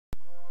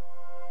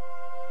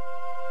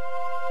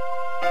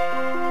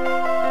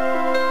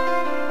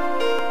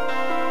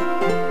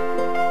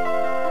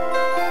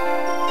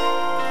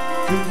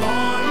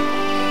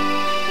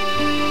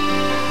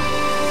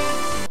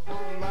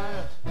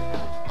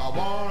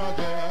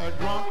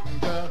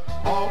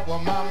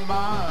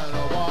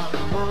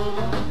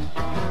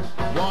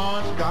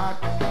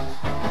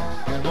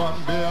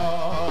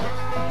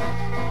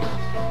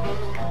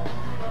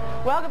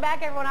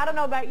everyone, I don't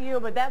know about you,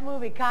 but that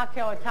movie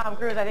Cocktail with Tom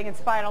Cruise, I think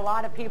inspired a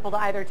lot of people to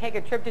either take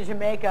a trip to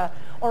Jamaica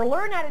or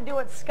learn how to do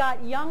what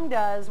Scott Young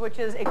does, which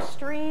is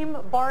extreme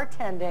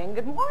bartending.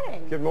 Good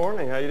morning. Good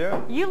morning. How you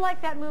doing? You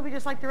like that movie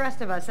just like the rest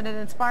of us, and it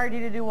inspired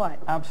you to do what?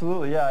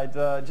 Absolutely, yeah.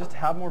 I'd just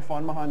have more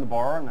fun behind the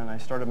bar, and then I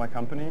started my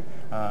company,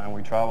 and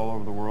we travel all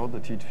over the world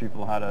to teach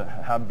people how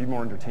to be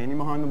more entertaining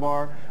behind the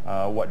bar,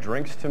 what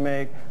drinks to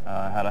make,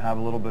 how to have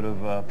a little bit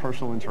of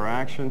personal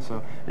interaction.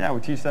 So, yeah, we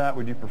teach that.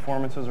 We do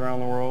performances around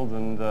the world,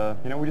 and,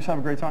 you know, we just have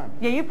a great time.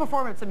 Yeah, you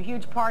perform at some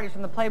huge parties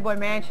from the Playboy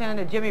Mansion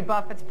to Jimmy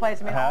Buffett's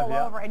place, I mean, all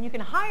over. And you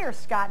can hire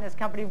Scott and his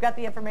company. You've got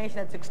the information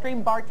at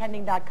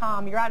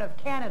extremebartending.com. You're out of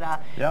Canada,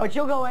 but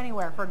you'll go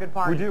anywhere for a good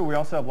party. We do. We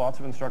also have lots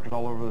of instructors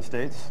all over the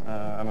States.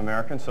 I'm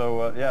American,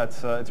 so, yeah,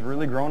 it's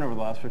really grown over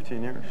the last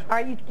 15 years. All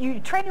right, you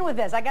train with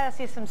this. I got to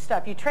see some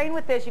stuff. You train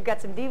with this. You've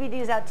got some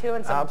DVDs out, too,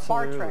 and some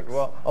bar tricks.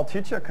 Well, I'll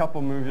teach you a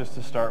couple moves just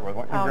to start with.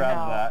 Why don't you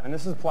grab that? And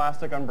this is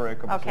plastic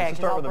unbreakable. Okay, so let's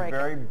start with a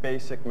very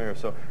basic move.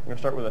 So I'm going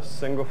to start with a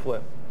single flip.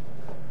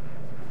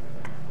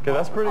 Okay,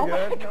 that's pretty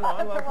good. Come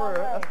on, left for it.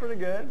 That's pretty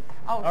good.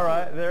 All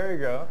right, there you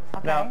go.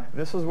 Okay. Now,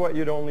 this is what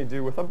you'd only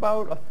do with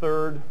about a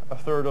third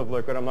of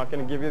liquid. I'm not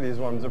going to give you these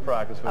ones to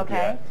practice with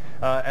yet.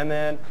 And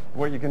then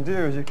what you can do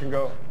is you can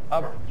go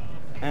up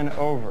and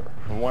over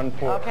from one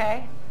pour.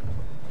 Okay.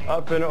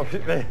 Up and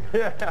over.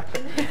 Yeah,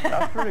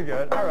 that's pretty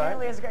good. All right.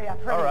 Really is great. Yeah,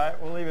 all right,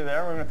 we'll leave it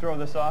there. We're going to throw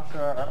this off to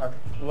our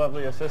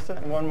lovely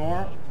assistant. One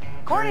more.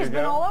 Courtney's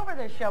been all over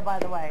this show, by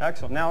the way.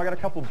 Excellent. Now I got a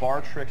couple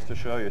bar tricks to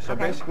show you. So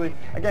basically,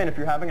 again, if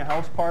you're having a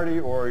house party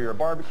or you're a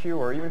barbecue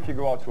or even if you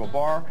go out to a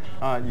bar,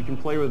 you can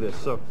play with this.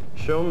 So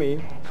show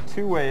me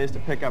 2 ways to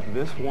pick up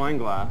this wine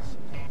glass.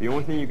 The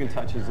only thing you can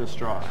touch is this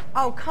straw.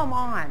 Oh, come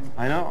on.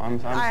 I know. I'm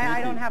sneaky.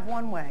 I don't have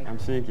one way. I'm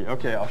sneaky.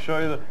 Okay, I'll show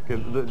you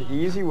the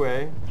easy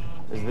way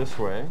is this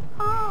way.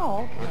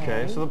 Oh,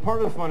 okay. So the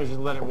part of the fun is just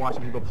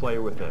watching people play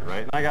with it, right?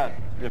 And I got,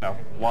 you know,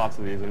 lots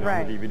of these on the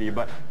DVD,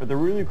 but the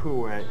really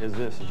cool way is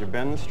this, is you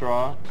bend the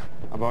straw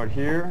about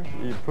here,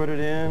 you put it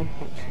in,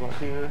 about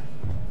here,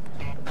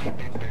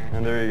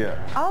 and there you go.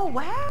 Oh,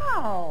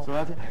 wow. So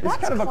that's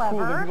kind of a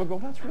cool thing. People go,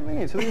 that's really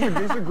neat. So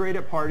these are great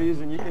at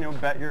parties, and you can,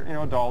 bet your,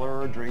 $1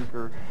 or a drink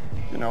or,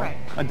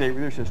 a date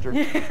with your sister.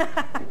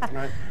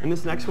 Right? And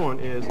this next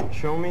one is,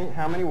 show me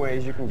how many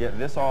ways you can get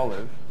this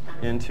olive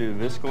into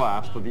this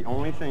glass, but the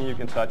only thing you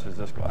can touch is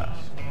this glass.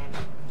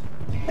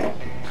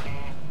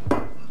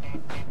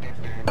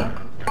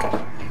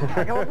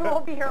 Okay, we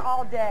won't be here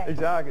all day.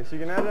 Exactly. So you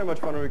can have that much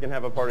fun when we can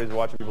have a party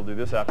watching people do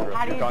this after a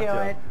cocktail. How do you do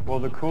it? Well,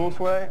 the coolest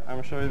way, I'm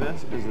going to show you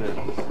this, is this.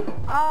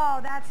 Oh,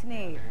 that's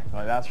neat.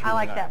 Right, that's really I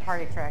like that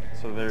party trick.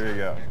 So there you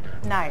go.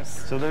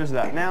 Nice. So there's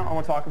that. Now I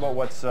want to talk about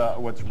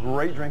what's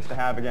great drinks to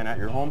have, again, at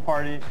your home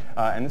party,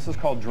 and this is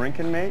called Drink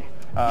and Mate.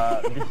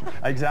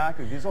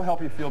 Exactly. These will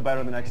help you feel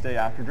better the next day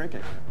after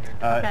drinking.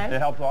 It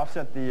helps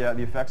offset the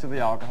effects of the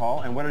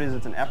alcohol, and what it is,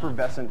 it's an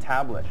effervescent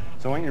tablet.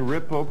 So when you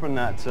rip open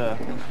that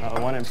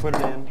one and put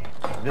it in,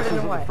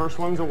 the first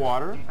one's a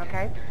water.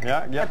 Okay.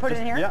 Yeah. Put it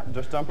in here? Yeah,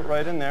 just dump it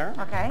right in there.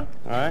 Okay.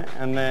 All right,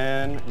 and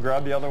then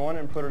grab the other one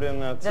and put it in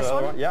that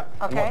other one. Yeah.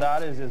 Okay. And what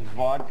that is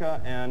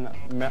vodka and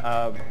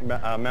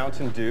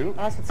Mountain Dew.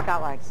 That's what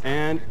Scott likes.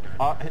 And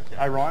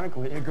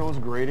ironically, it goes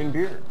great in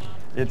beer.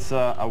 It's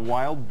a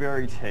wild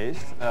berry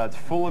taste. It's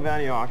full of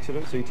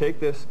antioxidants. So you take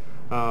this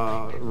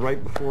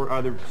right before,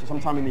 either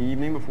sometime in the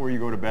evening before you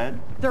go to bed.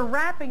 They're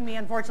wrapping me,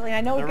 unfortunately.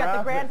 I know we've got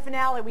the grand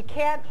finale. We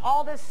can't,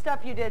 all this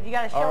stuff you did, you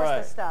got to show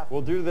us this stuff.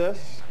 We'll do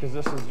this, because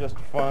this is just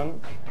fun.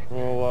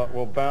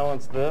 We'll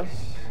balance this.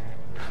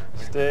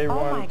 Stay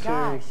 1,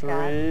 2,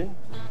 3.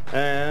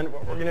 And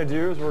what we're going to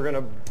do is we're going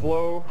to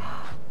blow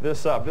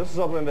this up. This is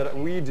something that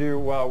we do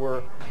while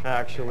we're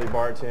actually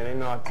bartending,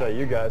 not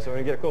you guys. So when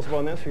you get close up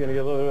on this, you're going to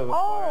get a little bit of a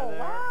fire there.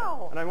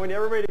 Wow. And I want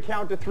everybody to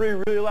count to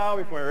 3 really loud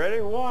before you. Ready?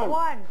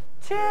 1,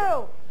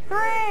 2,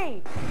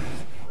 3.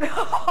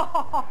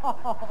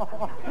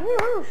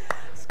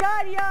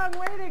 Scott Young,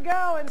 way to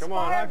go.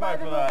 Inspired by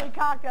the movie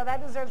Cocktail.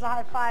 That deserves a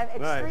high five.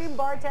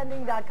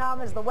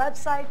 Extremebartending.com is the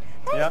website.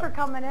 Thanks for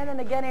coming in. And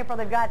again, April,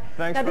 they've got...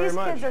 Now, these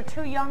kids are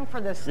too young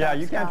for this stuff, Yeah,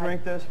 you can't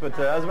drink this, but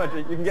as much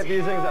you can get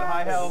these things at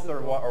High Health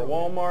or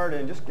Walmart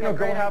and just go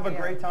have a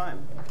great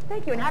time.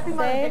 Thank you, and happy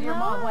Mother's Day to your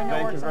mom, who I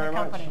know works in the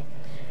company.